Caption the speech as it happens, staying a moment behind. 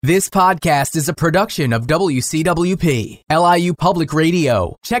This podcast is a production of WCWP, LIU Public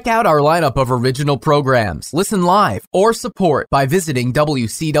Radio. Check out our lineup of original programs, listen live, or support by visiting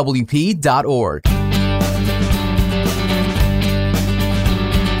WCWP.org.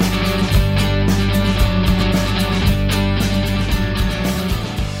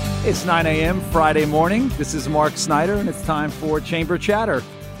 It's 9 a.m. Friday morning. This is Mark Snyder, and it's time for Chamber Chatter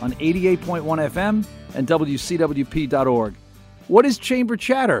on 88.1 FM and WCWP.org. What is Chamber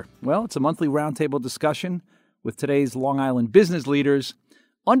Chatter? Well, it's a monthly roundtable discussion with today's Long Island business leaders,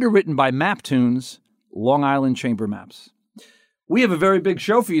 underwritten by MapTunes, Long Island Chamber Maps. We have a very big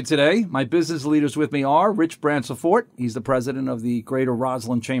show for you today. My business leaders with me are Rich Bransford. He's the president of the Greater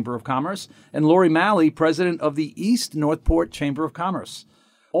Roslyn Chamber of Commerce, and Lori Malley, president of the East Northport Chamber of Commerce.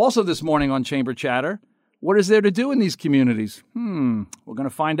 Also this morning on Chamber Chatter, what is there to do in these communities? We're going to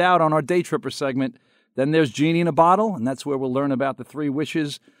find out on our Day Tripper segment. Then there's Genie in a Bottle, and that's where we'll learn about the three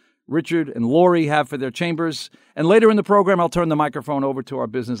wishes Richard and Lori have for their chambers. And later in the program, I'll turn the microphone over to our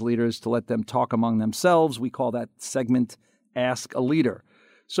business leaders to let them talk among themselves. We call that segment Ask a Leader.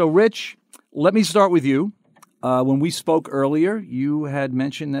 So, Rich, let me start with you. When we spoke earlier, you had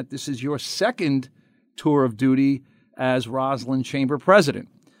mentioned that this is your second tour of duty as Roslyn Chamber president.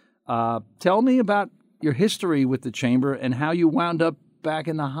 Tell me about your history with the chamber and how you wound up back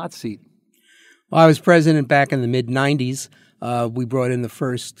in the hot seat. Well, I was president back in the mid-'90s. We brought in the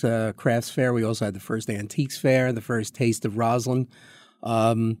first crafts fair. We also had the first antiques fair, the first Taste of Roslyn.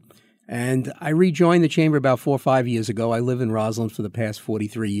 And I rejoined the chamber about 4 or 5 years ago. I live in Roslyn for the past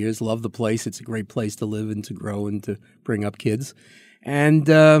 43 years. Love the place. It's a great place to live and to grow and to bring up kids. And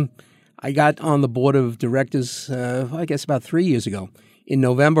I got on the board of directors, I guess, about 3 years ago. In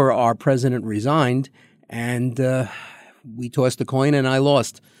November, our president resigned, and we tossed a coin, and I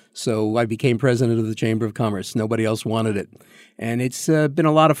lost. So I became president of the Chamber of Commerce. Nobody else wanted it. And it's been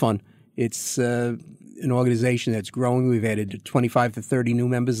a lot of fun. It's an organization that's growing. We've added 25 to 30 new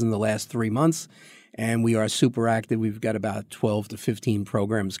members in the last 3 months, and we are super active. We've got about 12 to 15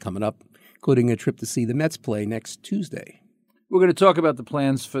 programs coming up, including a trip to see the Mets play next Tuesday. We're going to talk about the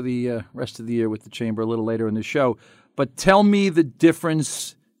plans for the rest of the year with the chamber a little later in the show. But tell me the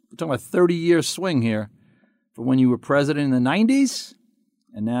difference. We're talking about a 30-year swing here from when you were president in the 90s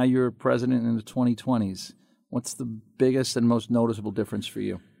and now you're president in the 2020s. What's the biggest and most noticeable difference for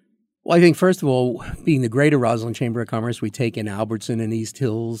you? Well, I think, first of all, being the Greater Roslyn Chamber of Commerce, we take in Albertson and East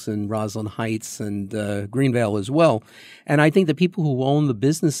Hills and Roslyn Heights and Greenvale as well. And I think the people who own the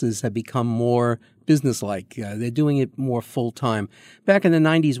businesses have become more businesslike. They're doing it more full-time. Back in the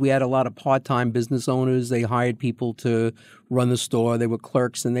 90s, we had a lot of part-time business owners. They hired people to run the store. They were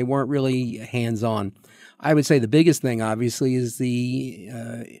clerks, and they weren't really hands-on. I would say the biggest thing, obviously, is the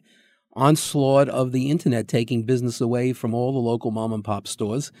onslaught of the Internet taking business away from all the local mom-and-pop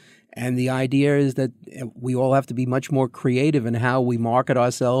stores. And the idea is that we all have to be much more creative in how we market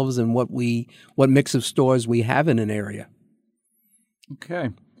ourselves and what mix of stores we have in an area. Okay.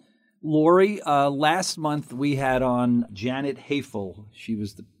 Lori, last month we had on Janet Hafel. She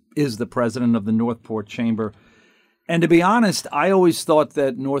is the president of the Northport Chamber. And to be honest, I always thought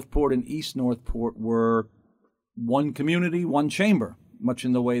that Northport and East Northport were one community, one chamber, much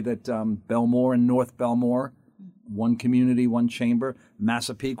in the way that Belmore and North Belmore, one community, one chamber.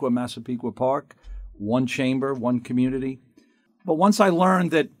 Massapequa Park, one chamber, one community. But once I learned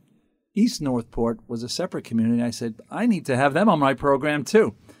that East Northport was a separate community, I said, I need to have them on my program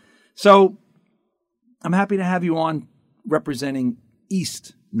too. So I'm happy to have you on representing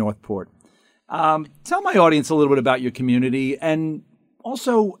East Northport. Tell my audience a little bit about your community and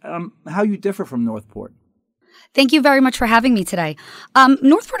also how you differ from Northport. Thank you very much for having me today.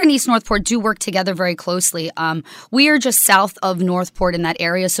 Northport and East Northport do work together very closely. We are just south of Northport in that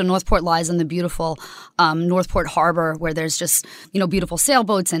area, so Northport lies on the beautiful Northport Harbor, where there's just beautiful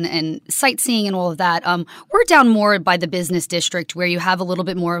sailboats and sightseeing and all of that. We're down more by the business district, where you have a little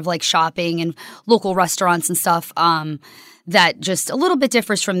bit more of like shopping and local restaurants and stuff. That just a little bit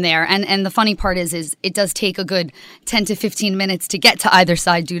differs from there. And the funny part is it does take a good 10 to 15 minutes to get to either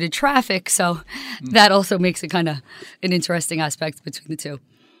side due to traffic. So that also makes it kind of an interesting aspect between the two.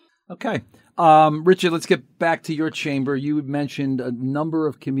 Okay. Richard, let's get back to your chamber. You mentioned a number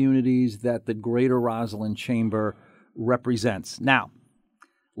of communities that the Greater Roslyn Chamber represents. Now,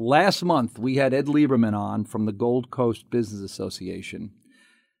 last month we had Ed Lieberman on from the Gold Coast Business Association.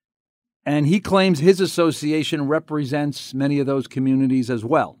 And he claims his association represents many of those communities as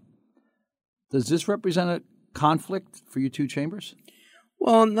well. Does this represent a conflict for you two chambers?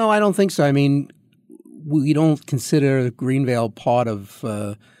 Well, no, I don't think so. I mean, we don't consider Greenvale part of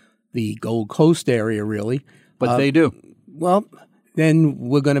the Gold Coast area, really. But they do. Well, then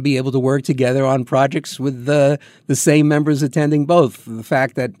we're going to be able to work together on projects with the same members attending both. The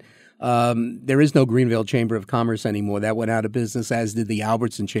fact that there is no Greenville Chamber of Commerce anymore. That went out of business, as did the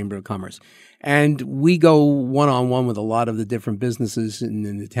Albertson Chamber of Commerce. And we go one-on-one with a lot of the different businesses in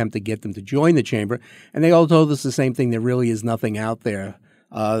an attempt to get them to join the chamber. And they all told us the same thing. There really is nothing out there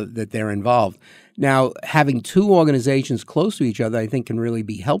that they're involved. Now, having two organizations close to each other, I think, can really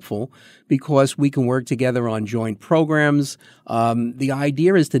be helpful because we can work together on joint programs. The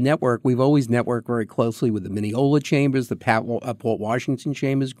idea is to network. We've always networked very closely with the Mineola Chambers, the Port Washington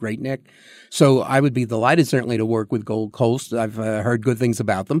Chambers, Great Neck. So I would be delighted, certainly, to work with Gold Coast. I've heard good things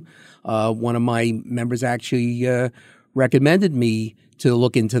about them. One of my members actually recommended me to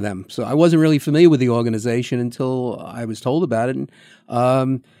look into them. So I wasn't really familiar with the organization until I was told about it.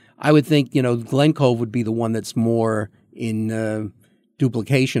 And, I would think, Glen Cove would be the one that's more in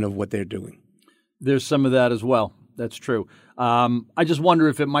duplication of what they're doing. There's some of that as well. That's true. I just wonder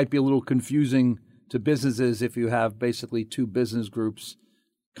if it might be a little confusing to businesses if you have basically two business groups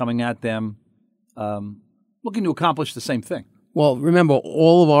coming at them looking to accomplish the same thing. Well, remember,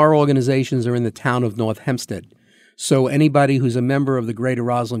 all of our organizations are in the town of North Hempstead. So anybody who's a member of the Greater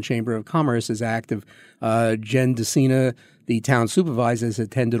Roslyn Chamber of Commerce is active. Jen DeCina, the town supervisor, has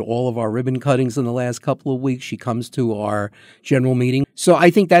attended all of our ribbon cuttings in the last couple of weeks. She comes to our general meeting. So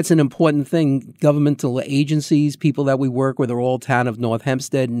I think that's an important thing. Governmental agencies, people that we work with are all town of North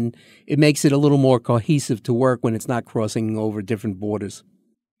Hempstead, and it makes it a little more cohesive to work when it's not crossing over different borders.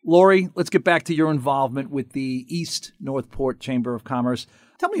 Lori, let's get back to your involvement with the East Northport Chamber of Commerce.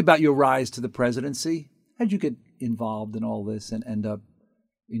 Tell me about your rise to the presidency. How did you get involved in all this and end up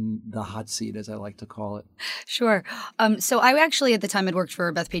in the hot seat, as I like to call it? Sure. So I actually, at the time, had worked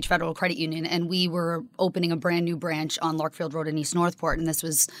for Bethpage Federal Credit Union, and we were opening a brand new branch on Larkfield Road in East Northport, and this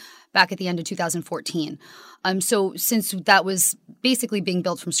was back at the end of 2014. So since that was basically being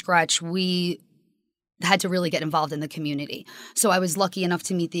built from scratch, we had to really get involved in the community. So I was lucky enough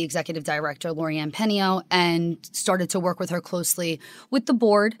to meet the executive director, Lorianne Penio, and started to work with her closely with the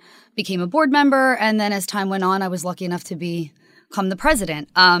board, became a board member, and then as time went on, I was lucky enough to become the president.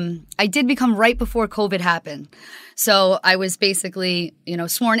 I did become right before COVID happened. So I was basically,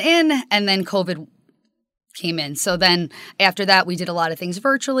 sworn in, and then COVID came in. So then after that, we did a lot of things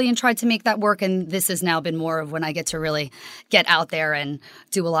virtually and tried to make that work. And this has now been more of when I get to really get out there and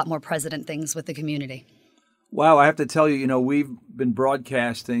do a lot more president things with the community. Wow, I have to tell you, we've been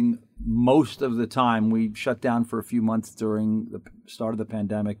broadcasting most of the time. We shut down for a few months during the start of the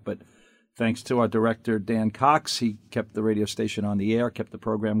pandemic, but thanks to our director, Dan Cox, he kept the radio station on the air, kept the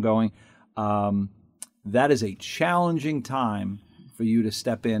program going. That is a challenging time for you to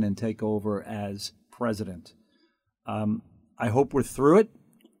step in and take over as president. I hope we're through it.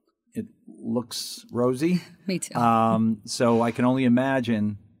 It looks rosy. Me too. So I can only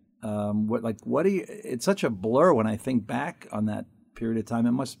imagine what do you? It's such a blur when I think back on that period of time.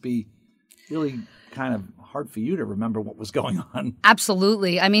 It must be really kind of hard for you to remember what was going on.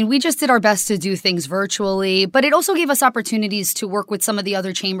 Absolutely. I mean, we just did our best to do things virtually, but it also gave us opportunities to work with some of the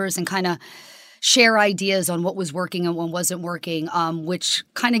other chambers and kind of share ideas on what was working and what wasn't working, which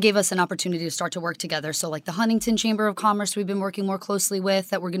kind of gave us an opportunity to start to work together. So like the Huntington Chamber of Commerce, we've been working more closely with,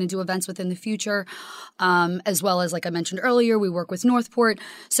 that we're going to do events with in the future, as well as, like I mentioned earlier, we work with Northport.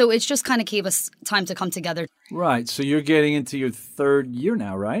 So it's just kind of gave us time to come together. Right. So you're getting into your third year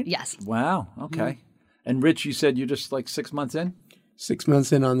now, right? Yes. Wow. Okay. Mm-hmm. And Rich, you said you're just like 6 months in? 6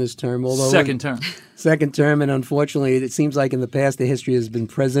 months in on this term. Although Second term, and unfortunately, it seems like in the past, the history has been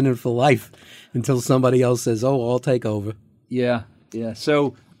president for life until somebody else says, "Oh, I'll take over." Yeah.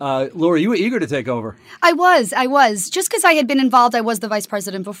 So, Laura, you were eager to take over. I was. Just because I had been involved, I was the vice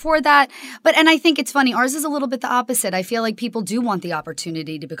president before that. And I think it's funny, ours is a little bit the opposite. I feel like people do want the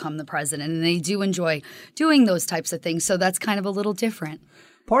opportunity to become the president, and they do enjoy doing those types of things. So that's kind of a little different.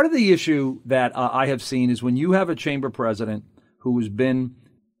 Part of the issue that I have seen is when you have a chamber president who has been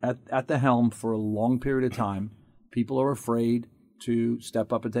at the helm for a long period of time, people are afraid to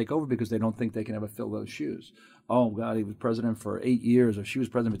step up and take over because they don't think they can ever fill those shoes. Oh, God, he was president for 8 years, or she was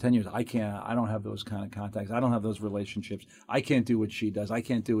president for 10 years. I don't have those kind of contacts. I don't have those relationships. I can't do what she does. I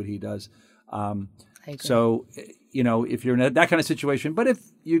can't do what he does. I agree. So, if you're in that kind of situation, but if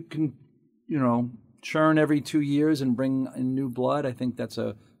you can, churn every 2 years and bring in new blood, I think that's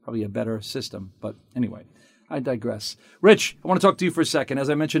probably a better system. But anyway, I digress. Rich, I want to talk to you for a second. As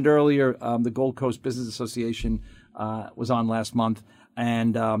I mentioned earlier, the Gold Coast Business Association was on last month,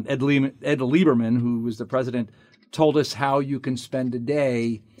 and Ed Lieberman, who was the president, told us how you can spend a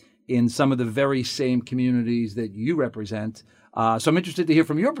day in some of the very same communities that you represent. So I'm interested to hear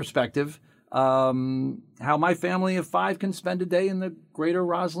from your perspective how my family of 5 can spend a day in the greater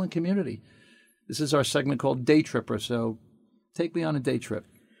Roslyn community. This is our segment called Day Tripper, so take me on a day trip.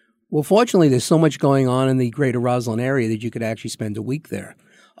 Well, fortunately, there's so much going on in the greater Roslyn area that you could actually spend a week there.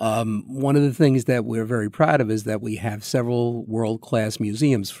 One of the things that we're very proud of is that we have several world-class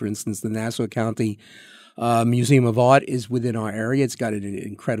museums. For instance, the Nassau County Museum of Art is within our area. It's got an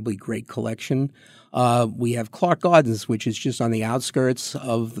incredibly great collection. We have Clark Gardens, which is just on the outskirts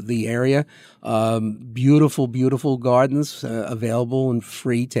of the area. Beautiful, beautiful gardens available and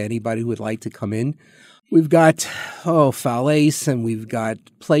free to anybody who would like to come in. We've got, Falaise, and we've got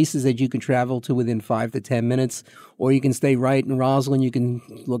places that you can travel to within 5 to 10 minutes, or you can stay right in Roslyn. You can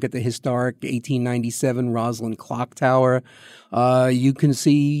look at the historic 1897 Roslyn Clock Tower. You can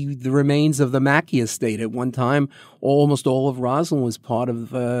see the remains of the Mackey estate. At one time, almost all of Roslyn was part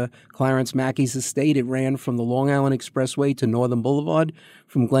of Clarence Mackey's estate. It ran from the Long Island Expressway to Northern Boulevard,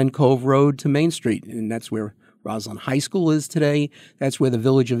 from Glen Cove Road to Main Street, and that's where Roslyn High School is today. That's where the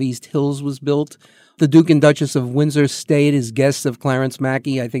village of East Hills was built. The Duke and Duchess of Windsor stayed as guests of Clarence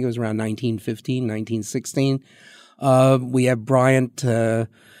Mackey. I think it was around 1915, 1916. We have Bryant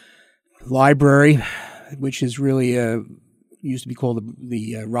Library, which is really used to be called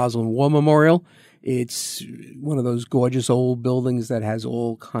the Roslyn War Memorial. It's one of those gorgeous old buildings that has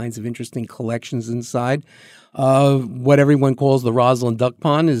all kinds of interesting collections inside. What everyone calls the Roslyn Duck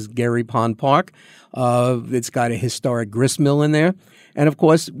Pond is Gary Pond Park. It's got a historic grist mill in there. And, of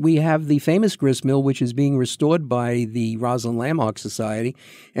course, we have the famous grist mill, which is being restored by the Roslyn Landmark Society.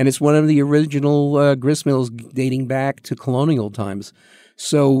 And it's one of the original grist mills dating back to colonial times.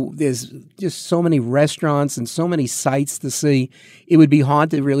 So there's just so many restaurants and so many sights to see. It would be hard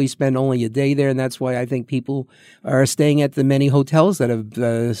to really spend only a day there, and that's why I think people are staying at the many hotels that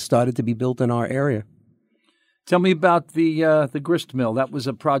have started to be built in our area. Tell me about the grist mill. That was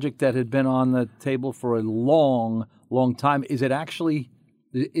a project that had been on the table for a long time. Is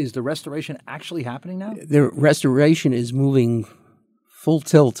the restoration actually happening now? The restoration is moving full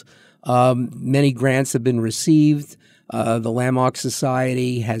tilt. Many grants have been received. The Landmark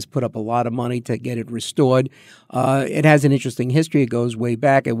Society has put up a lot of money to get it restored. It has an interesting history. It goes way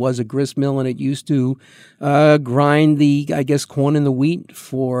back. It was a grist mill, and it used to grind the, corn and the wheat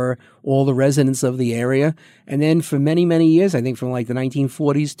for all the residents of the area. And then for many, many years, I think from like the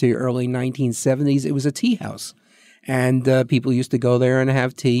 1940s to early 1970s, it was a tea house. And people used to go there and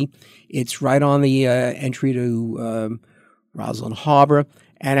have tea. It's right on the entry to Roslyn Harbor.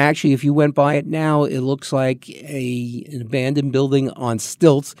 And actually, if you went by it now, it looks like an abandoned building on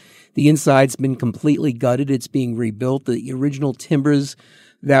stilts. The inside's been completely gutted. It's being rebuilt. The original timbers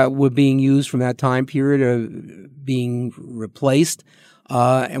that were being used from that time period are being replaced.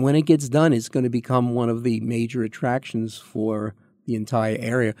 And when it gets done, it's going to become one of the major attractions for the entire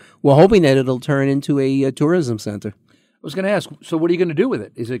area. We're hoping that it'll turn into a tourism center. I was going to ask, so what are you going to do with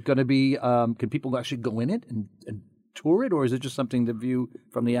it? Is it going to be, can people actually go in it and tour it, or is it just something to view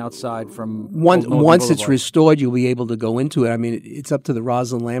from the outside from once it's restored, you'll be able to go into it. I mean, it's up to the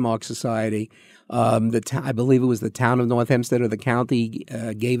Roslyn Landmark Society. I believe it was the town of North Hempstead or the county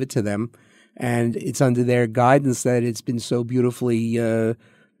gave it to them, and it's under their guidance that it's been so beautifully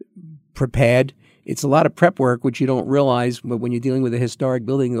prepared. It's a lot of prep work, which you don't realize, but when you're dealing with a historic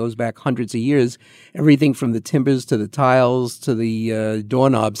building that goes back hundreds of years, everything from the timbers to the tiles to the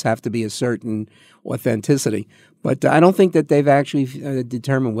doorknobs have to be a certain authenticity. But I don't think that they've actually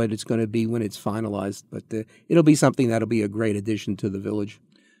determined what it's going to be when it's finalized. But it'll be something that'll be a great addition to the village.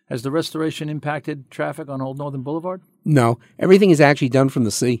 Has the restoration impacted traffic on Old Northern Boulevard? No. Everything is actually done from the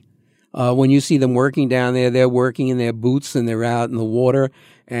sea. When you see them working down there, they're working in their boots and they're out in the water.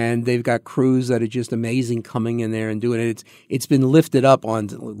 And they've got crews that are just amazing coming in there and doing it. It's been lifted up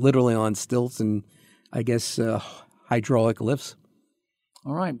literally on stilts and, hydraulic lifts.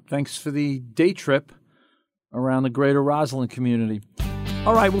 All right. Thanks for the day trip around the greater Roslyn community.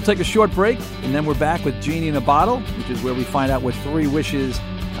 All right, we'll take a short break, and then we're back with Genie in a Bottle, which is where we find out what 3 wishes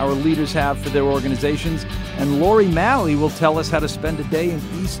our leaders have for their organizations. And Lori Malley will tell us how to spend a day in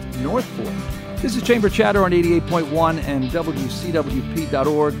East Northport. This is Chamber Chatter on 88.1 and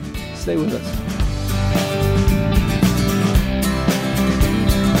WCWP.org. Stay with us.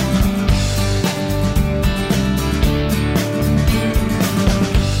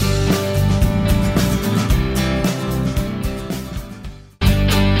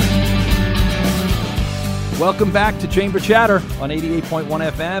 Welcome back to Chamber Chatter on 88.1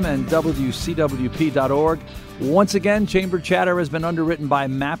 FM and WCWP.org. Once again, Chamber Chatter has been underwritten by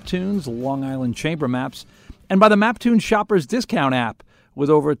MapTunes, Long Island Chamber Maps, and by the MapTunes Shoppers Discount app with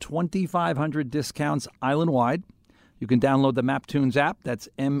over 2,500 discounts island-wide. You can download the MapToons app. That's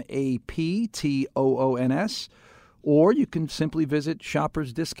MAPTOONS. Or you can simply visit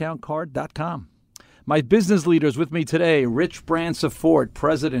shoppersdiscountcard.com. My business leaders with me today, Rich Bransford,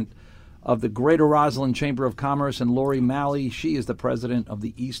 president of the Greater Roslyn Chamber of Commerce, and Lori Malley. She is the president of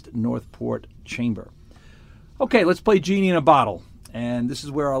the East Northport Chamber. Okay, let's play Genie in a Bottle. And this is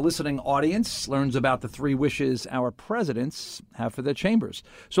where our listening audience learns about the 3 wishes our presidents have for their chambers.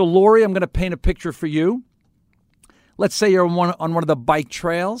 So, Lori, I'm going to paint a picture for you. Let's say you're on one of the bike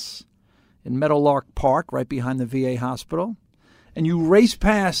trails in Meadowlark Park, right behind the VA hospital, and you race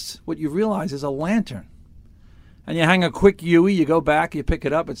past what you realize is a lantern. And you hang a quick UE, you go back, you pick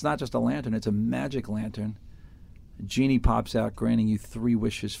it up. It's not just a lantern, it's a magic lantern. A genie pops out, granting you 3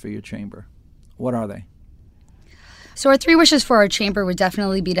 wishes for your chamber. What are they? So our 3 wishes for our chamber would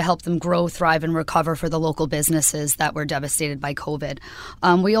definitely be to help them grow, thrive, and recover for the local businesses that were devastated by COVID.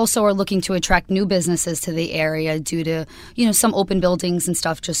 We also are looking to attract new businesses to the area due to, some open buildings and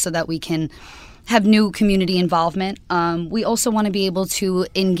stuff, just so that we can have new community involvement. We also want to be able to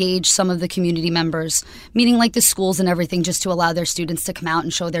engage some of the community members, meaning like the schools and everything, just to allow their students to come out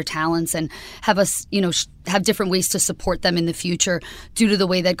and show their talents and have us, have different ways to support them in the future due to the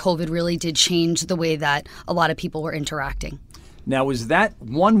way that COVID really did change the way that a lot of people were interacting. Now, is that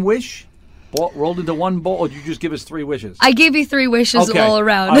one wish rolled into one bowl, or did you just give us 3 wishes? I gave you 3 wishes all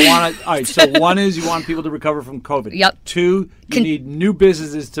around. All right, so 1 is you want people to recover from COVID. Yep. 2, you need new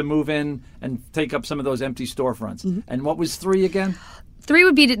businesses to move in and take up some of those empty storefronts. Mm-hmm. And what was 3 again? 3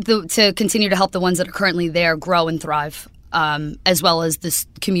 would be to continue to help the ones that are currently there grow and thrive, as well as this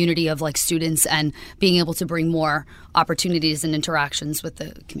community of like students and being able to bring more opportunities and interactions with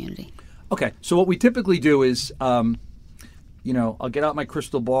the community. Okay, so what we typically do is I'll get out my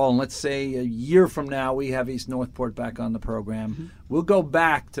crystal ball, and let's say a year from now we have East Northport back on the program. Mm-hmm. We'll go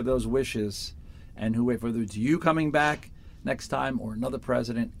back to those wishes, and whether it's you coming back next time or another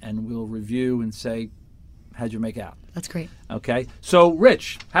president, and we'll review and say, how'd you make out? That's great. Okay. So,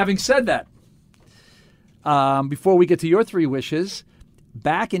 Rich, having said that, before we get to your 3 wishes,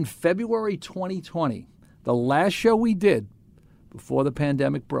 back in February 2020, the last show we did before the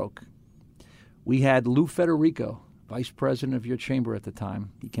pandemic broke, we had Lou Federico, vice president of your chamber at the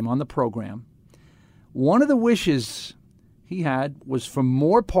time. He came on the program. One of the wishes he had was for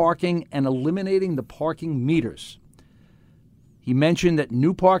more parking and eliminating the parking meters. He mentioned that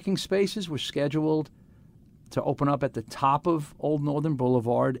new parking spaces were scheduled to open up at the top of Old Northern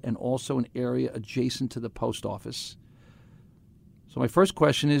Boulevard and also an area adjacent to the post office. So my first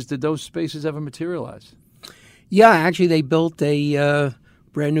question is, did those spaces ever materialize? Yeah, actually they built a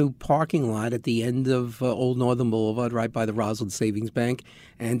brand new parking lot at the end of Old Northern Boulevard, right by the Roslyn Savings Bank.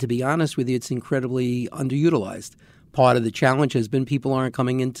 And to be honest with you, it's incredibly underutilized. Part of the challenge has been people aren't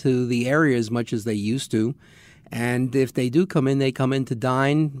coming into the area as much as they used to. And if they do come in, they come in to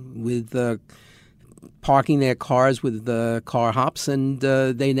dine with parking their cars with car hops, and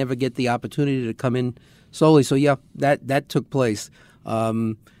they never get the opportunity to come in solely. So, yeah, that took place.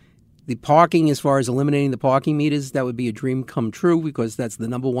 The parking, as far as eliminating the parking meters, that would be a dream come true because that's the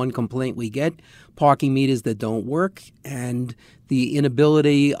number one complaint we get, parking meters that don't work and the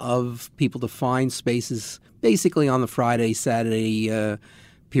inability of people to find spaces basically on the Friday, Saturday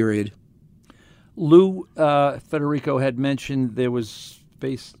period. Lou Federico had mentioned there was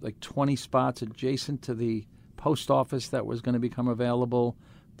space, like 20 spots adjacent to the post office that was going to become available.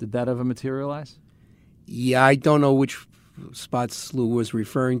 Did that ever materialize? Yeah, I don't know which spots Lou was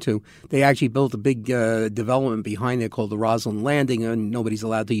referring to. They actually built a big development behind there called the Roslyn Landing, and nobody's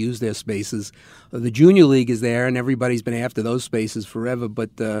allowed to use their spaces. The Junior League is there, and everybody's been after those spaces forever,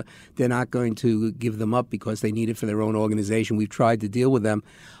 but they're not going to give them up because they need it for their own organization. We've tried to deal with them.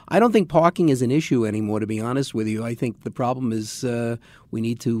 I don't think parking is an issue anymore, to be honest with you. I think the problem is we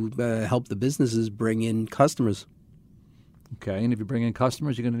need to help the businesses bring in customers. Okay, and if you bring in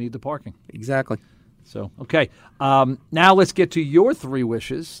customers, you're going to need the parking. Exactly. So, okay. Now let's get to your 3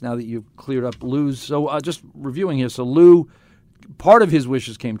 wishes, now that you've cleared up Lou's. So just reviewing here. So Lou, part of his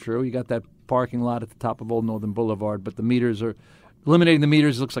wishes came true. You got that parking lot at the top of Old Northern Boulevard, but eliminating the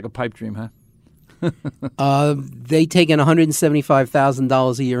meters looks like a pipe dream, huh? They take in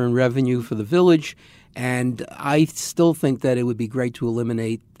 $175,000 a year in revenue for the village, and I still think that it would be great to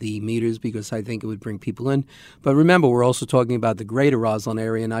eliminate the meters because I think it would bring people in. But remember, we're also talking about the greater Roslyn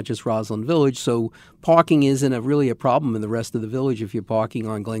area, not just Roslyn Village, so parking isn't really a problem in the rest of the village if you're parking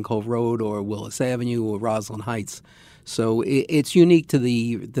on Glen Cove Road or Willis Avenue or Roslyn Heights. So it's unique to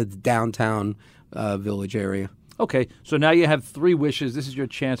the downtown village area. Okay, so now you have 3 wishes. This is your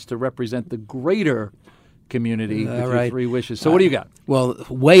chance to represent the greater community with your right. 3 wishes. So what do you got? Well,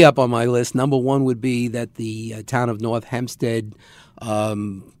 way up on my list, number 1 would be that the town of North Hempstead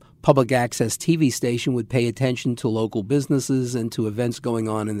public access TV station would pay attention to local businesses and to events going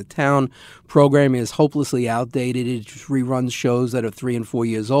on in the town. Programming is hopelessly outdated. It reruns shows that are 3 and 4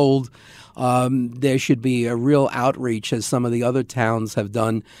 years old. There should be a real outreach, as some of the other towns have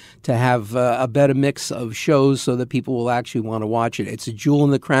done, to have a better mix of shows so that people will actually want to watch it. It's a jewel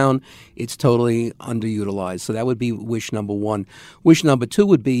in the crown. It's totally underutilized. So that would be wish number 1. Wish number 2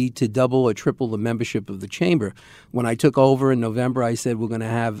 would be to double or triple the membership of the chamber. When I took over in November, I said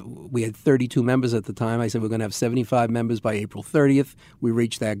we had 32 members at the time. I said we're going to have 75 members by April 30th. We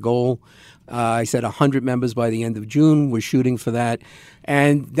reached that goal. I said 100 members by the end of June. We're shooting for that.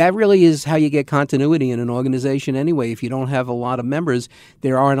 And that really is how you get continuity in an organization anyway. If you don't have a lot of members,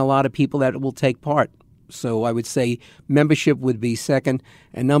 there aren't a lot of people that will take part. So I would say membership would be second.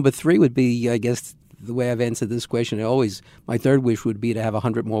 And number 3 would be, I guess, the way I've answered this question, my third wish would be to have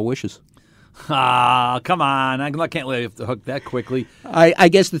 100 more wishes. Ah, come on. I can't let you off the hook that quickly. I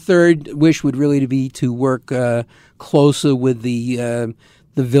guess the third wish would really be to work closer with the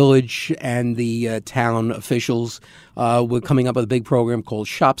village and the town officials. We're coming up with a big program called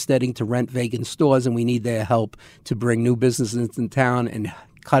Shopsteading to rent vacant stores, and we need their help to bring new businesses into town and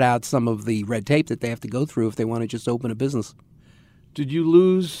cut out some of the red tape that they have to go through if they want to just open a business. Did you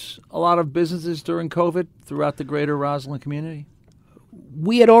lose a lot of businesses during COVID throughout the greater Roslyn community?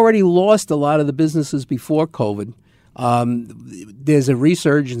 We had already lost a lot of the businesses before COVID. There's a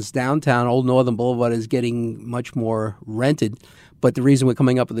resurgence downtown. Old Northern Boulevard is getting much more rented. But the reason we're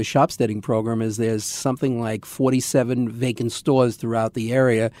coming up with the Shopsteading program is there's something like 47 vacant stores throughout the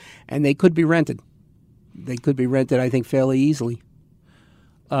area, and they could be rented. They could be rented, I think, fairly easily.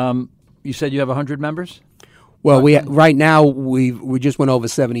 You said you have 100 members? Well, right now we just went over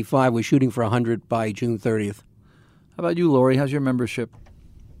 75. We're shooting for 100 by June 30th. How about you, Lori? How's your membership?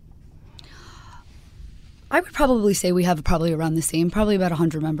 I would probably say we have probably around the same, probably about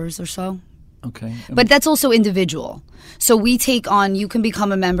 100 members or so. Okay. But that's also individual. So we take on, you can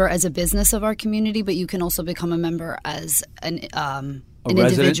become a member as a business of our community, but you can also become a member as an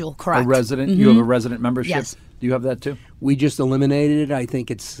individual, correct? A resident? You have a resident membership? Yes. Do you have that too? We just eliminated it. I think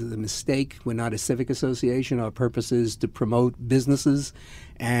it's a mistake. We're not a civic association. Our purpose is to promote businesses.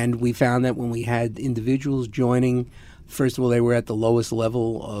 And we found that when we had individuals joining, first of all, they were at the lowest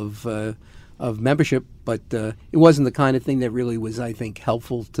level of membership, but it wasn't the kind of thing that really was, I think,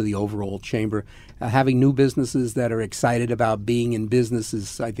 helpful to the overall chamber. Having new businesses that are excited about being in business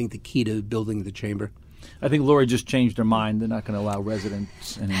is, I think, the key to building the chamber. I think Lori just changed her mind. They're not going to allow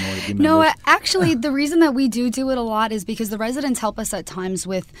residents anymore to be members. No, actually, the reason that we do it a lot is because the residents help us at times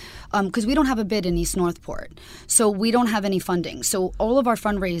with, because we don't have a bid in East Northport. So we don't have any funding. So all of our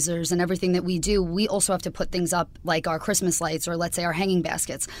fundraisers and everything that we do, we also have to put things up like our Christmas lights or let's say our hanging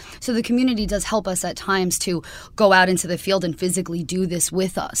baskets. So the community does help us at times to go out into the field and physically do this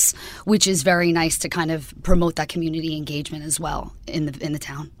with us, which is very nice to kind of promote that community engagement as well in the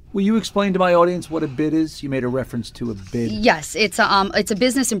town. Will you explain to my audience what a bid is? You made a reference to a bid. Yes, it's a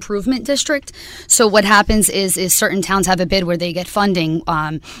business improvement district. So what happens is certain towns have a bid where they get funding.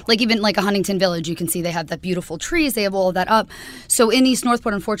 Like even like a Huntington Village, you can see they have the beautiful trees. They have all of that up. So in East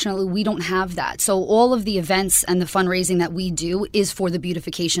Northport, unfortunately, we don't have that. So all of the events and the fundraising that we do is for the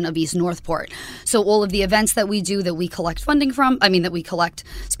beautification of East Northport. So all of the events that we do that we collect funding from, that we collect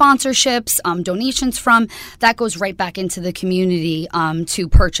sponsorships, donations from, that goes right back into the community to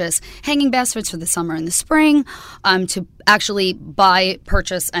purchase hanging baskets for the summer and the spring, to actually buy,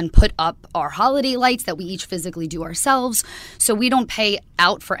 purchase, and put up our holiday lights that we each physically do ourselves. So we don't pay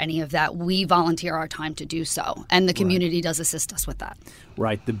out for any of that. We volunteer our time to do so, and the community does assist us with that.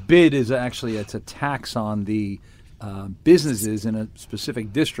 Right. The bid is actually, it's a tax on the businesses in a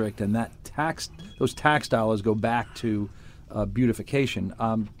specific district, and those tax dollars go back to beautification.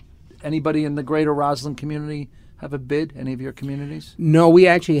 Anybody in the greater Roslyn community have a bid, any of your communities? No, we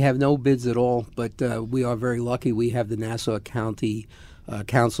actually have no bids at all, but we are very lucky. We have the Nassau County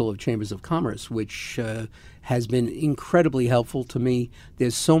Council of Chambers of Commerce, which has been incredibly helpful to me.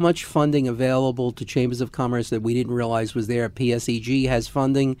 There's so much funding available to Chambers of Commerce that we didn't realize was there. PSEG has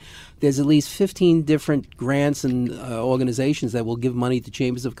funding. There's at least 15 different grants and organizations that will give money to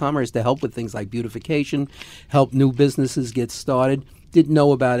Chambers of Commerce to help with things like beautification, help new businesses get started. Didn't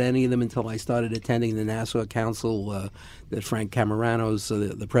know about any of them until I started attending the Nassau Council that Frank Camerano's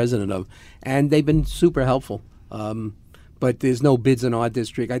the president of, and they've been super helpful. But there's no bids in our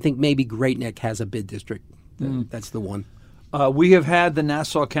district. I think maybe Great Neck has a bid district. That's the one. We have had the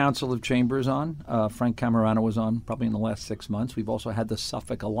Nassau Council of Chambers on. Frank Camerano was on probably in the last 6 months. We've also had the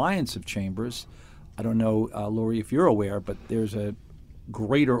Suffolk Alliance of Chambers. I don't know, Lori, if you're aware, but there's a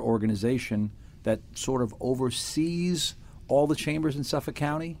greater organization that sort of oversees all the chambers in Suffolk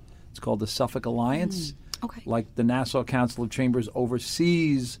County. It's called the Suffolk Alliance. Okay. Like the Nassau Council of Chambers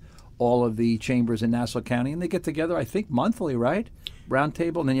oversees all of the chambers in Nassau County, and they get together, I think, monthly, right?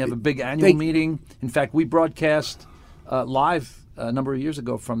 Roundtable, and then you have a big annual meeting. In fact, we broadcast live a number of years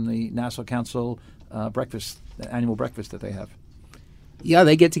ago from the Nassau Council breakfast, the annual breakfast that they have. Yeah,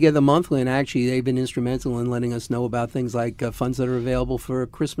 they get together monthly, and actually they've been instrumental in letting us know about things like funds that are available for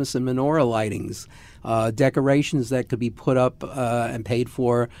Christmas and menorah lightings, decorations that could be put up and paid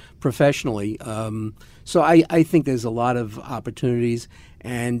for professionally. So I think there's a lot of opportunities,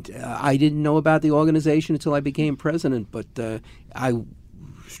 and I didn't know about the organization until I became president, but I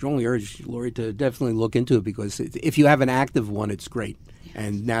strongly urge Lori to definitely look into it, because if you have an active one, it's great.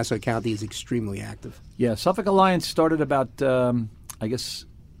 And Nassau County is extremely active. Yeah, Suffolk Alliance started about, I guess,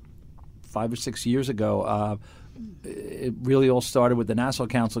 5 or 6 years ago. It really all started with the Nassau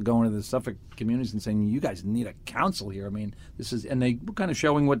Council going to the Suffolk communities and saying, you guys need a council here. I mean, this is, and they were kind of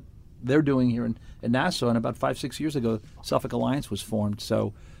showing what they're doing here in Nassau. And about 5, 6 years ago, Suffolk Alliance was formed.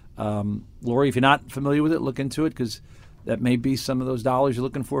 So, Lori, if you're not familiar with it, look into it, because that may be some of those dollars you're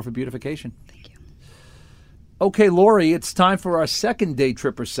looking for beautification. Thank you. Okay, Lori, it's time for our second day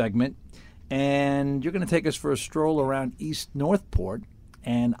tripper segment. And you're going to take us for a stroll around East Northport.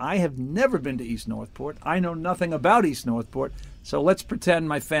 And I have never been to East Northport. I know nothing about East Northport. So let's pretend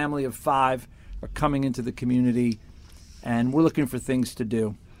my family of 5 are coming into the community, and we're looking for things to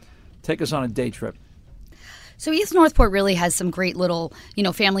do. Take us on a day trip. So East Northport really has some great little,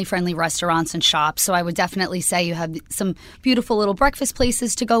 family-friendly restaurants and shops. So I would definitely say you have some beautiful little breakfast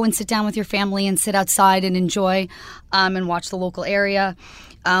places to go and sit down with your family and sit outside and enjoy and watch the local area.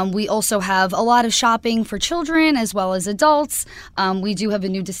 We also have a lot of shopping for children as well as adults. We do have a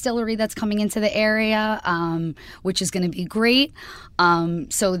new distillery that's coming into the area, which is going to be great.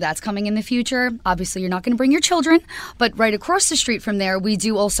 So that's coming in the future. Obviously, you're not going to bring your children, but right across the street from there, we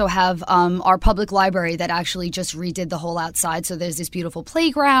do also have our public library that actually just redid the whole outside. So there's these beautiful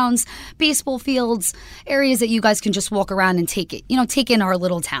playgrounds, baseball fields, areas that you guys can just walk around and take in our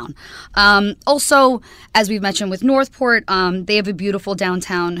little town. Also, as we've mentioned with Northport, they have a beautiful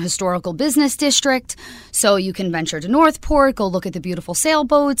downtown historical business district. So you can venture to Northport, go look at the beautiful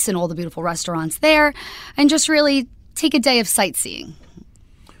sailboats and all the beautiful restaurants there, and just really take a day of sightseeing.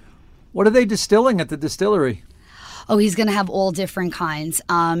 What are they distilling at the distillery? Oh, he's going to have all different kinds.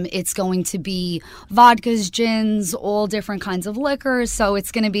 It's going to be vodkas, gins, all different kinds of liquors. So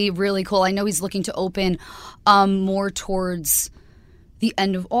it's going to be really cool. I know he's looking to open more towards the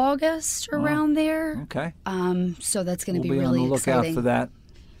end of August, around there. Okay. So that's going to We'll be really on the lookout exciting for that.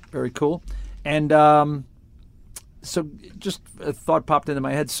 Very cool. And so just a thought popped into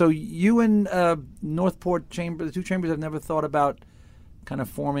my head. So you and Northport Chamber, the two chambers, have never thought about kind of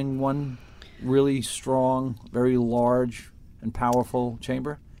forming one really strong, very large and powerful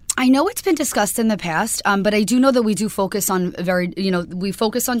chamber? I know it's been discussed in the past, but I do know that we do focus on we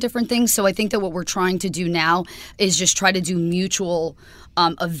focus on different things. So I think that what we're trying to do now is just try to do mutual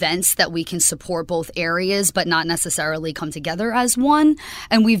events that we can support both areas, but not necessarily come together as one.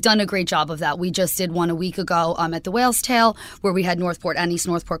 And we've done a great job of that. We just did one a week ago at the Whale's Tail, where we had Northport and East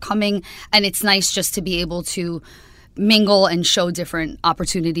Northport coming. And it's nice just to be able to mingle and show different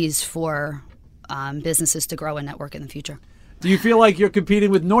opportunities for businesses to grow and network in the future. Do you feel like you're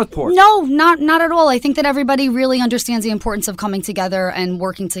competing with Northport? No, not at all. I think that everybody really understands the importance of coming together and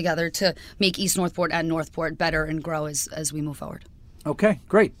working together to make East Northport and Northport better and grow as we move forward. Okay,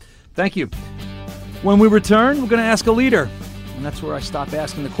 great. Thank you. When we return, we're going to ask a leader. And that's where I stop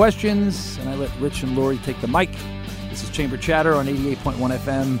asking the questions and I let Rich and Lori take the mic. This is Chamber Chatter on 88.1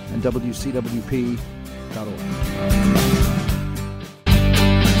 FM and WCWP.org.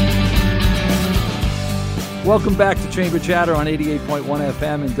 Welcome back to Chamber Chatter on 88.1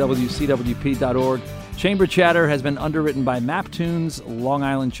 FM and WCWP.org. Chamber Chatter has been underwritten by MapTunes, Long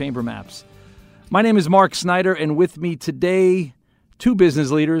Island Chamber Maps. My name is Mark Snyder, and with me today, two business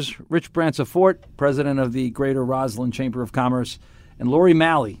leaders, Rich Bransafort, president of the Greater Roslyn Chamber of Commerce, and Lori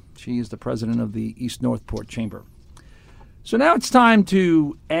Malley. She is the president of the East Northport Chamber. So now it's time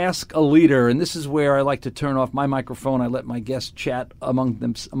to ask a leader, and this is where I like to turn off my microphone. I let my guests chat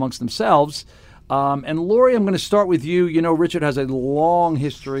amongst themselves. And Lori, I'm going to start with you. You know, Richard has a long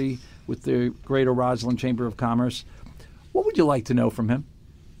history with the Greater Roslyn Chamber of Commerce. What would you like to know from him?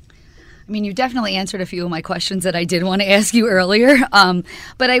 I mean, you definitely answered a few of my questions that I did want to ask you earlier.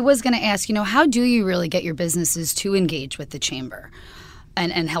 But I was going to ask, how do you really get your businesses to engage with the chamber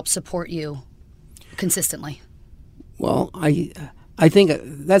and help support you consistently? Well, I I think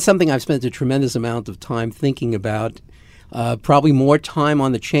that's something I've spent a tremendous amount of time thinking about, probably more time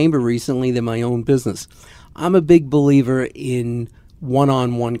on the chamber recently than my own business. I'm a big believer in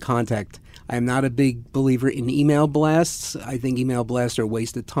one-on-one contact. I'm not a big believer in email blasts. I think email blasts are a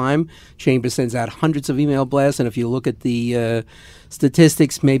waste of time. Chamber sends out hundreds of email blasts, and if you look at the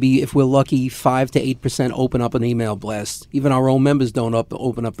statistics, maybe if we're lucky, 5 to 8% open up an email blast. Even our own members don't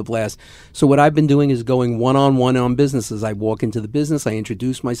open up the blast. So what I've been doing is going one-on-one on businesses. I walk into the business, I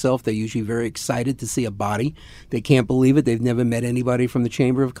introduce myself. They're usually very excited to see a body. They can't believe it. They've never met anybody from the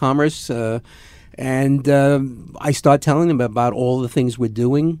Chamber of Commerce. And I start telling them about all the things we're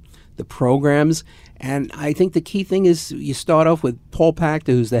doing, the programs. And I think the key thing is you start off with Paul Pachter,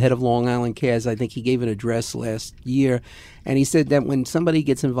 who's the head of Long Island Cares. I think he gave an address last year. And he said that when somebody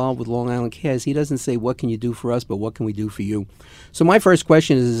gets involved with Long Island Cares, he doesn't say, what can you do for us, but what can we do for you? So my first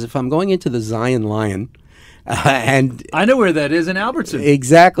question is, if I'm going into the Zion Lion, and I know where that is, in Albertson.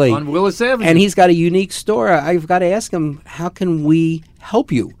 Exactly. On Willis Avenue. And he's got a unique store. I've got to ask him, how can we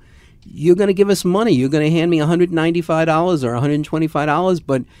help you? You're going to give us money. You're going to hand me $195 or $125,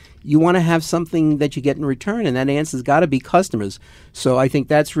 but you want to have something that you get in return, and that answer's got to be customers. So I think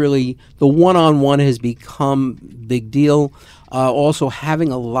that's really, the one-on-one has become a big deal. Also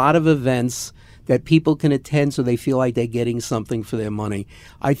having a lot of events that people can attend so they feel like they're getting something for their money.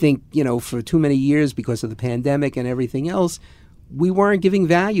 I think, for too many years, because of the pandemic and everything else, we weren't giving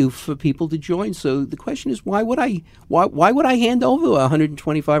value for people to join. So the question is, why would I hand over $125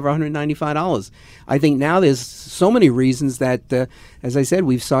 or $195? I think now there's so many reasons that, as I said,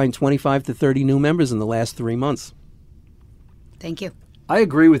 we've signed 25 to 30 new members in the last 3 months. Thank you. I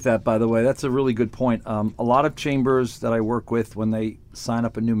agree with that, by the way. That's a really good point. A lot of chambers that I work with, when they sign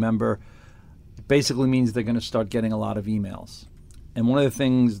up a new member, it basically means they're going to start getting a lot of emails. And one of the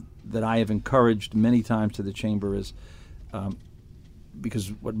things that I have encouraged many times to the chamber is, because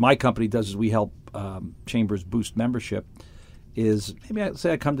what my company does is we help chambers boost membership, is maybe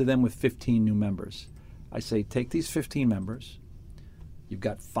I come to them with 15 new members. I say, take these 15 members, you've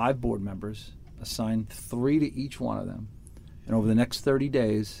got 5 board members, assign 3 to each one of them, and over the next 30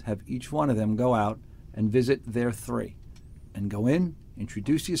 days, have each one of them go out and visit their 3. And go in,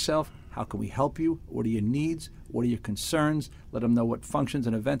 introduce yourself, how can we help you, what are your needs, what are your concerns, let them know what functions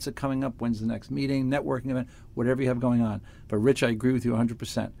and events are coming up, when's the next meeting, networking event, whatever you have going on. But Rich, I agree with you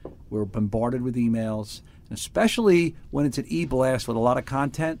 100%. We're bombarded with emails, and especially when it's an e-blast with a lot of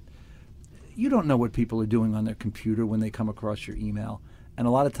content. You don't know what people are doing on their computer when they come across your email. And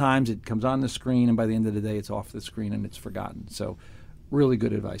a lot of times it comes on the screen, and by the end of the day, it's off the screen and it's forgotten. So really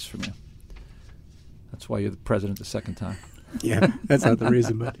good advice from you. That's why you're the president the second time. Yeah, that's not the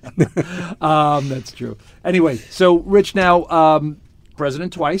reason, but that's true. Anyway, so Rich, now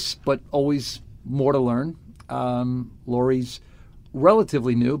president twice, but always more to learn. Lori's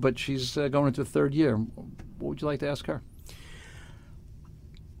relatively new, but she's going into 3rd year. What would you like to ask her?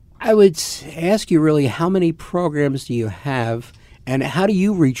 I would ask you really, how many programs do you have, and how do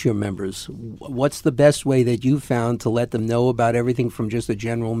you reach your members? What's the best way that you found to let them know about everything from just a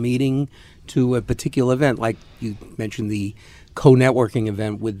general meeting to a particular event, like you mentioned the co-networking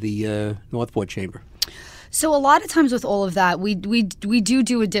event with the Northport Chamber? So a lot of times with all of that, we do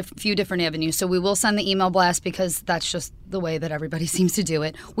a few different avenues. So we will send the email blast because that's just the way that everybody seems to do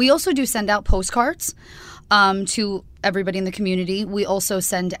it. We also do send out postcards to everybody in the community. We also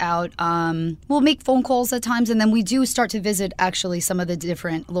send out, we'll make phone calls at times, and then we do start to visit actually some of the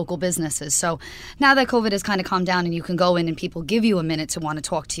different local businesses. So now that COVID has kind of calmed down and you can go in and people give you a minute to want to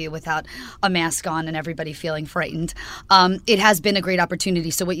talk to you without a mask on and everybody feeling frightened, it has been a great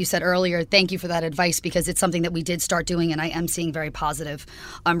opportunity. So what you said earlier, thank you for that advice, because it's something that we did start doing, and I am seeing very positive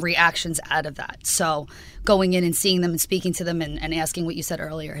reactions out of that. So going in and seeing them and speaking to them and asking what you said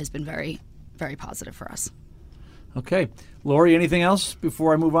earlier has been very, very positive for us. Okay. Lori, anything else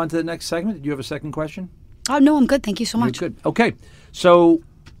before I move on to the next segment? Did you have a second question? Oh, no, I'm good. Thank you so much. You're good. Okay. So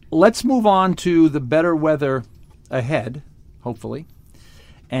let's move on to the better weather ahead, hopefully,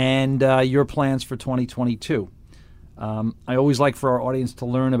 and your plans for 2022. I always like for our audience to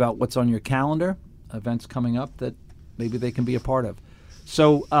learn about what's on your calendar, events coming up that maybe they can be a part of.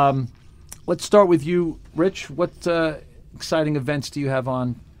 So let's start with you, Rich. What exciting events do you have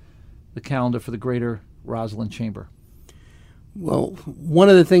on the calendar for the Greater Roslyn Chamber? Well, one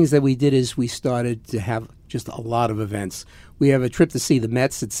of the things that we did is we started to have just a lot of events. We have a trip to see the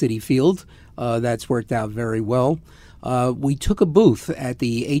Mets at Citi Field. That's worked out very well. We took a booth at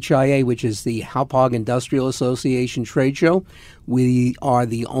the HIA, which is the Hauppauge Industrial Association trade show. We are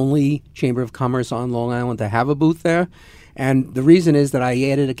the only Chamber of Commerce on Long Island to have a booth there. And the reason is that I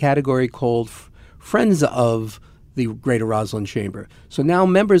added a category called Friends of the Greater Roslyn Chamber. So now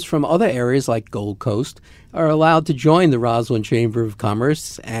members from other areas like Gold Coast are allowed to join the Roslyn Chamber of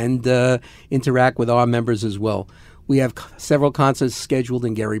Commerce and interact with our members as well. We have several concerts scheduled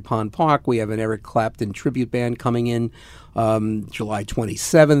in Gary Pond Park. We have an Eric Clapton tribute band coming in July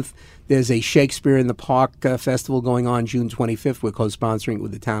 27th. There's a Shakespeare in the Park festival going on June 25th. We're co-sponsoring it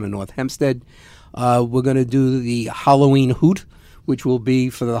with the town of North Hempstead. We're going to do the Halloween Hoot, which will be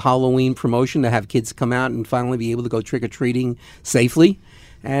for the Halloween promotion to have kids come out and finally be able to go trick-or-treating safely.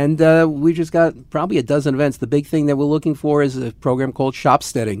 And we just got probably a dozen events. The big thing that we're looking for is a program called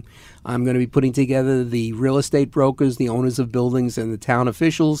Shopsteading. I'm going to be putting together the real estate brokers, the owners of buildings, and the town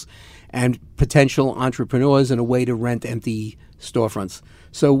officials, and potential entrepreneurs in a way to rent empty storefronts.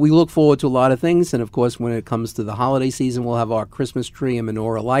 So we look forward to a lot of things. And, of course, when it comes to the holiday season, we'll have our Christmas tree and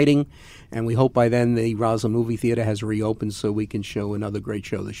menorah lighting. And we hope by then the Roslyn Movie Theater has reopened so we can show another great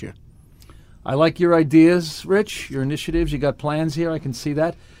show this year. I like your ideas, Rich, your initiatives. You got plans here. I can see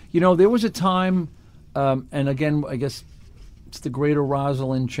that. You know, there was a time, and again, I guess it's the Greater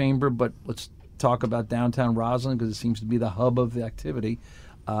Roslyn Chamber, but let's talk about downtown Roslyn because it seems to be the hub of the activity.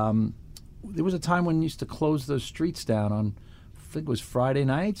 There was a time when you used to close those streets down on, I think it was Friday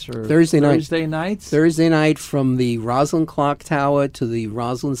nights or Thursday nights? Thursday night from the Roslyn Clock Tower to the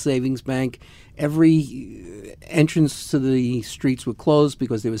Roslyn Savings Bank. Every entrance to the streets were closed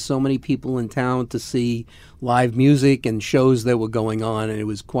because there were so many people in town to see live music and shows that were going on, and it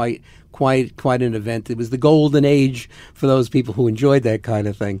was quite an event. It was the golden age for those people who enjoyed that kind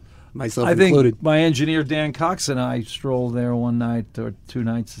of thing, myself included. My engineer Dan Cox and I strolled there one night or two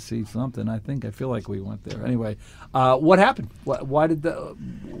nights to see something. I feel like we went there. Anyway, what happened? Why did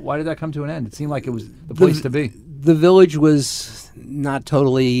that come to an end? It seemed like it was the place to be. The village was not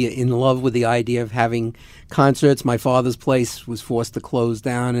totally in love with the idea of having concerts. My father's place was forced to close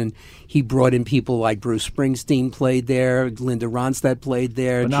down, and he brought in people like Bruce Springsteen played there, Linda Ronstadt played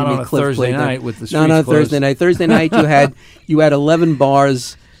there, but not Jimmy on a Cliff Thursday played night there. with the streets Not on closed. Thursday night. Thursday night you had 11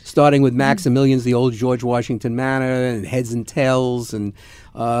 bars, starting with Maximilian's, the old George Washington Manor, and Heads and Tails, and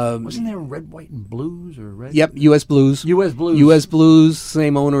wasn't there Red, White, and Blues or Red? Yep, U.S. Blues. U.S. Blues,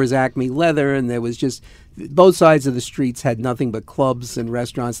 same owner as Acme Leather, and there was just both sides of the streets had nothing but clubs and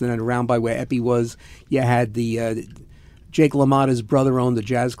restaurants. And then around by where Epi was, you had the Jake LaMotta's brother owned a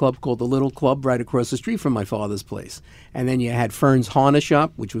jazz club called the Little Club right across the street from my father's place. And then you had Fern's Harness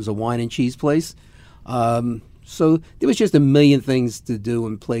Shop, which was a wine and cheese place. So there was just a million things to do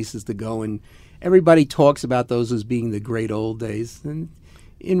and places to go, and everybody talks about those as being the great old days. And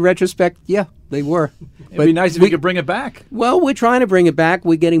in retrospect, yeah, they were. It'd be nice if we could bring it back. Well, we're trying to bring it back.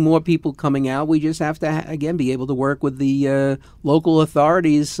 We're getting more people coming out. We just have to, again, be able to work with the local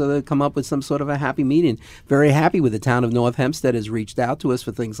authorities so they come up with some sort of a happy median. Very happy with the town of North Hempstead has reached out to us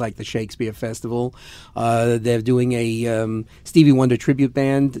for things like the Shakespeare Festival. They're doing a Stevie Wonder tribute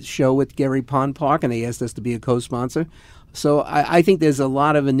band show at Gary Pond Park, and they asked us to be a co-sponsor. So I think there's a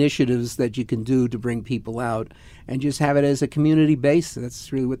lot of initiatives that you can do to bring people out and just have it as a community base.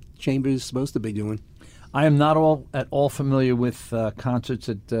 That's really what the Chamber is supposed to be doing. I am not at all familiar with concerts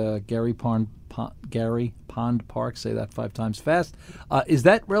at Gary Pond Park. Say that 5 times fast. Is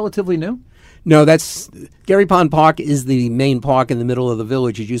that relatively new? No, that's Gary Pond Park is the main park in the middle of the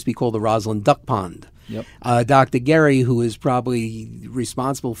village. It used to be called the Roslyn Duck Pond. Yep. Dr. Gary, who is probably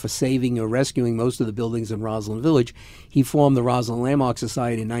responsible for saving or rescuing most of the buildings in Roslyn Village, he formed the Roslyn Landmark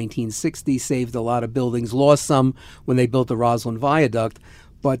Society in 1960, saved a lot of buildings, lost some when they built the Roslyn Viaduct,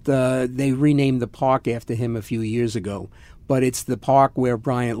 but they renamed the park after him a few years ago. But it's the park where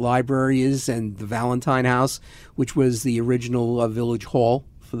Bryant Library is and the Valentine House, which was the original village hall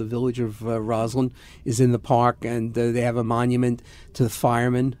for the village of Roslyn, is in the park, and they have a monument to the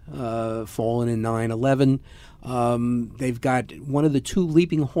firemen fallen in 9/11. They've got one of the 2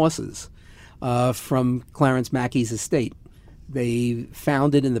 leaping horses from Clarence Mackey's estate. They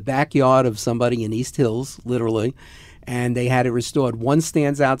found it in the backyard of somebody in East Hills, literally, and they had it restored. One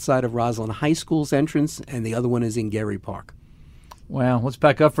stands outside of Roslyn High School's entrance, and the other one is in Gary Park. Wow, let's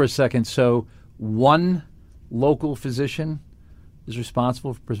back up for a second. So one local physician is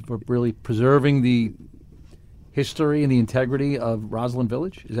responsible for really preserving the history and the integrity of Roslyn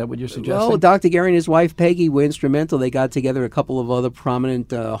Village? Is that what you're suggesting? Well, Dr. Gary and his wife Peggy were instrumental. They got together a couple of other prominent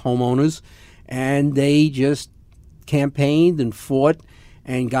homeowners, and they just campaigned and fought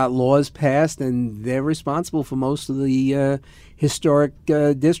and got laws passed, and they're responsible for most of the historic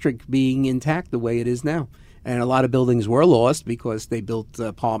district being intact the way it is now. And a lot of buildings were lost because they built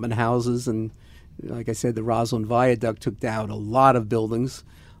apartment houses, and like I said, the Roslyn Viaduct took down a lot of buildings.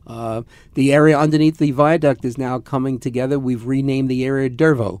 The area underneath the viaduct is now coming together. We've renamed the area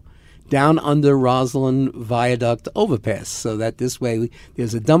Dervo. down under Roslyn Viaduct overpass. So that this way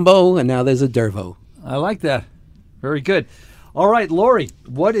there's a Dumbo and now there's a Dervo. I like that. Very good. All right, Lori,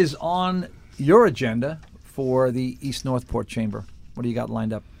 what is on your agenda for the East Northport Chamber? What do you got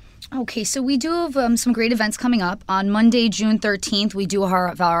lined up? Okay, so we do have some great events coming up. On Monday, June 13th, we do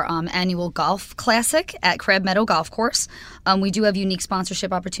have our annual golf classic at Crab Meadow Golf Course. We do have unique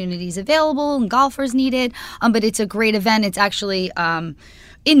sponsorship opportunities available and golfers needed, but it's a great event. It's actually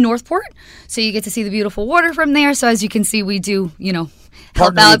in Northport, so you get to see the beautiful water from there. So as you can see, we do,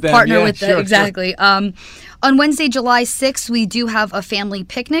 partner with them. Exactly. Sure. On Wednesday, July 6th, we do have a family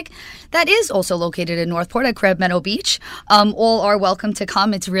picnic that is also located in Northport at Crab Meadow Beach. All are welcome to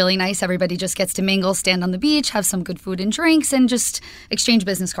come. It's really nice. Everybody just gets to mingle, stand on the beach, have some good food and drinks, and just exchange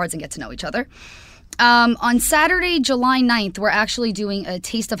business cards and get to know each other. On Saturday, July 9th, we're actually doing a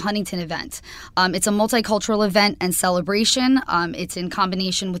Taste of Huntington event. It's a multicultural event and celebration. It's in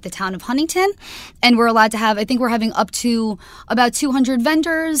combination with the town of Huntington. And we're allowed to have, I think we're having up to about 200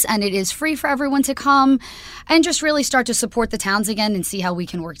 vendors, and it is free for everyone to come and just really start to support the towns again and see how we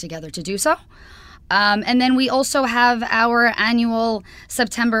can work together to do so. And then we also have our annual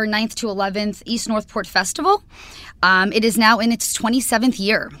September 9th to 11th East Northport Festival. It is now in its 27th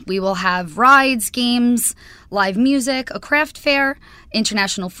year. We will have rides, games, live music, a craft fair,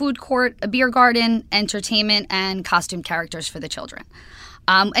 international food court, a beer garden, entertainment, and costume characters for the children.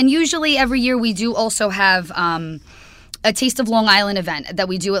 And usually every year we do also have a Taste of Long Island event that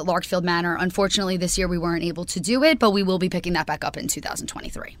we do at Larkfield Manor. Unfortunately, this year we weren't able to do it, but we will be picking that back up in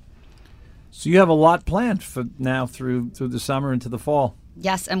 2023. So you have a lot planned for now through the summer into the fall.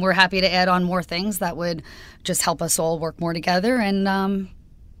 Yes, and we're happy to add on more things that would just help us all work more together and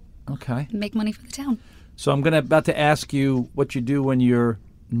make money for the town. So I'm about to ask you what you do when you're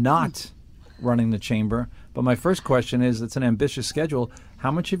not running the chamber. But my first question is, it's an ambitious schedule.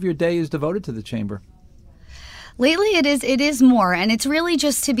 How much of your day is devoted to the chamber? Lately, it is more, and it's really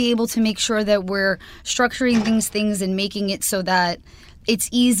just to be able to make sure that we're structuring things and making it so that it's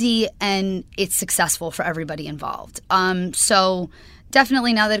easy and it's successful for everybody involved. So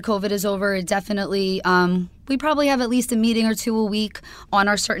definitely now that COVID is over, we probably have at least a meeting or two a week on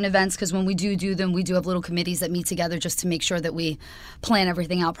our certain events, because when we do them, we do have little committees that meet together just to make sure that we plan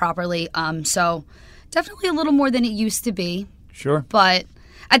everything out properly. So definitely a little more than it used to be. Sure. But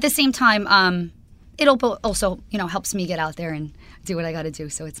at the same time, it also, helps me get out there and do what I got to do,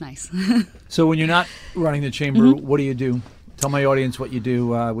 so it's nice. So when you're not running the chamber, what do you do? Tell my audience what you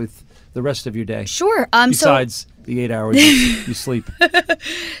do with the rest of your day. Sure. Besides the 8 hours you sleep.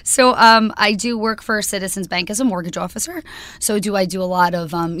 So I do work for Citizens Bank as a mortgage officer. So I do a lot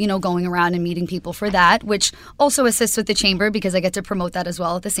of, going around and meeting people for that, which also assists with the chamber because I get to promote that as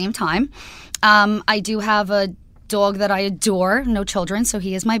well at the same time. I do have a dog that I adore, no children, so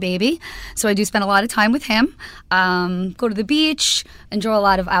he is my baby. So I do spend a lot of time with him. Go to the beach, enjoy a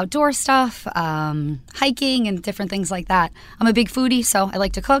lot of outdoor stuff, hiking and different things like that. I'm a big foodie, so I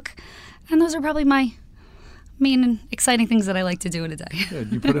like to cook. And those are probably my main and exciting things that I like to do in a day.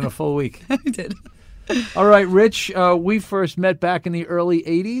 Good. You put in a full week. I did. All right, Rich, we first met back in the early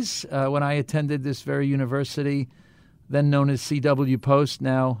 80s when I attended this very university, then known as CW Post,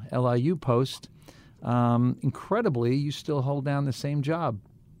 now LIU Post. Incredibly, you still hold down the same job.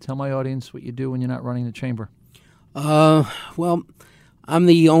 Tell my audience what you do when you're not running the chamber. Well, I'm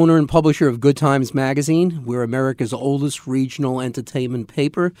the owner and publisher of Good Times Magazine. We're America's oldest regional entertainment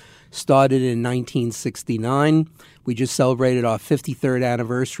paper, started in 1969. We just celebrated our 53rd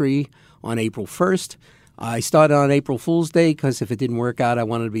anniversary on April 1st. I started on April Fool's Day because if it didn't work out, I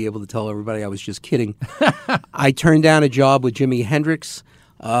wanted to be able to tell everybody I was just kidding. I turned down a job with Jimi Hendrix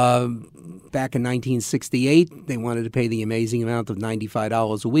back in 1968. They wanted to pay the amazing amount of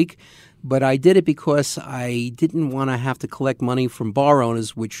 $95 a week. But I did it because I didn't want to have to collect money from bar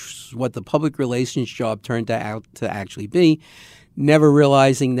owners, which is what the public relations job turned out to actually be, never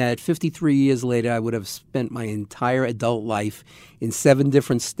realizing that 53 years later I would have spent my entire adult life in 7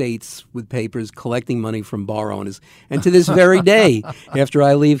 different states with papers collecting money from bar owners. And to this very day, after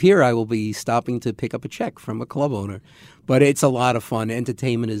I leave here, I will be stopping to pick up a check from a club owner. But it's a lot of fun.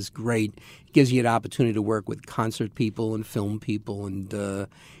 Entertainment is great. It gives you an opportunity to work with concert people and film people, and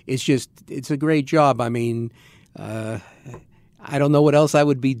it's a great job. I mean, I don't know what else I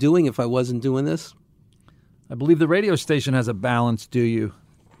would be doing if I wasn't doing this. I believe the radio station has a balance, do you?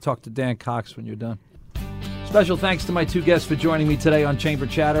 Talk to Dan Cox when you're done. Special thanks to my 2 guests for joining me today on Chamber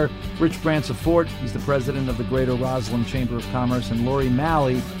Chatter. Rich Bransford, he's the president of the Greater Roslyn Chamber of Commerce, and Lori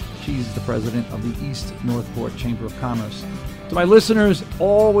Malley, she's the president of the East Northport Chamber of Commerce. To my listeners,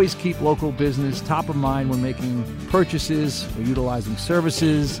 always keep local business top of mind when making purchases or utilizing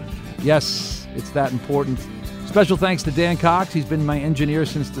services. Yes, it's that important. Special thanks to Dan Cox. He's been my engineer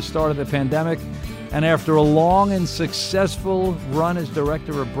since the start of the pandemic. And after a long and successful run as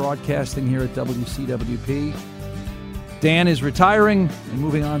director of broadcasting here at WCWP, Dan is retiring and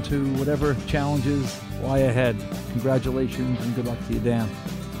moving on to whatever challenges lie ahead. Congratulations and good luck to you, Dan.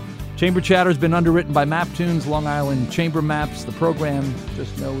 Chamber Chatter has been underwritten by MapTunes, Long Island Chamber Maps. The program,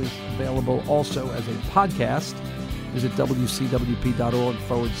 just know, is available also as a podcast. Visit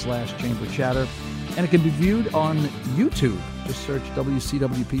wcwp.org/Chamber Chatter. And it can be viewed on YouTube. Just search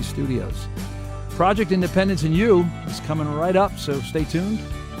WCWP Studios. Project Independence in You is coming right up, so stay tuned.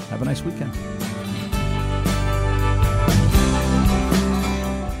 Have a nice weekend.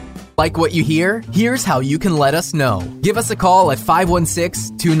 Like what you hear? Here's how you can let us know. Give us a call at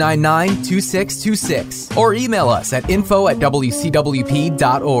 516-299-2626 or email us at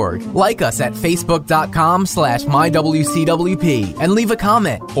info@wcwp.org. Like us at facebook.com/mywcwp and leave a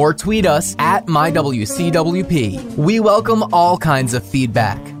comment or tweet us at mywcwp. We welcome all kinds of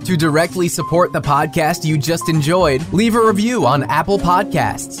feedback. To directly support the podcast you just enjoyed, leave a review on Apple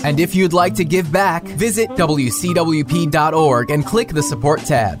Podcasts. And if you'd like to give back, visit wcwp.org and click the support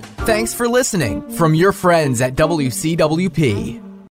tab. Thanks for listening from your friends at WCWP.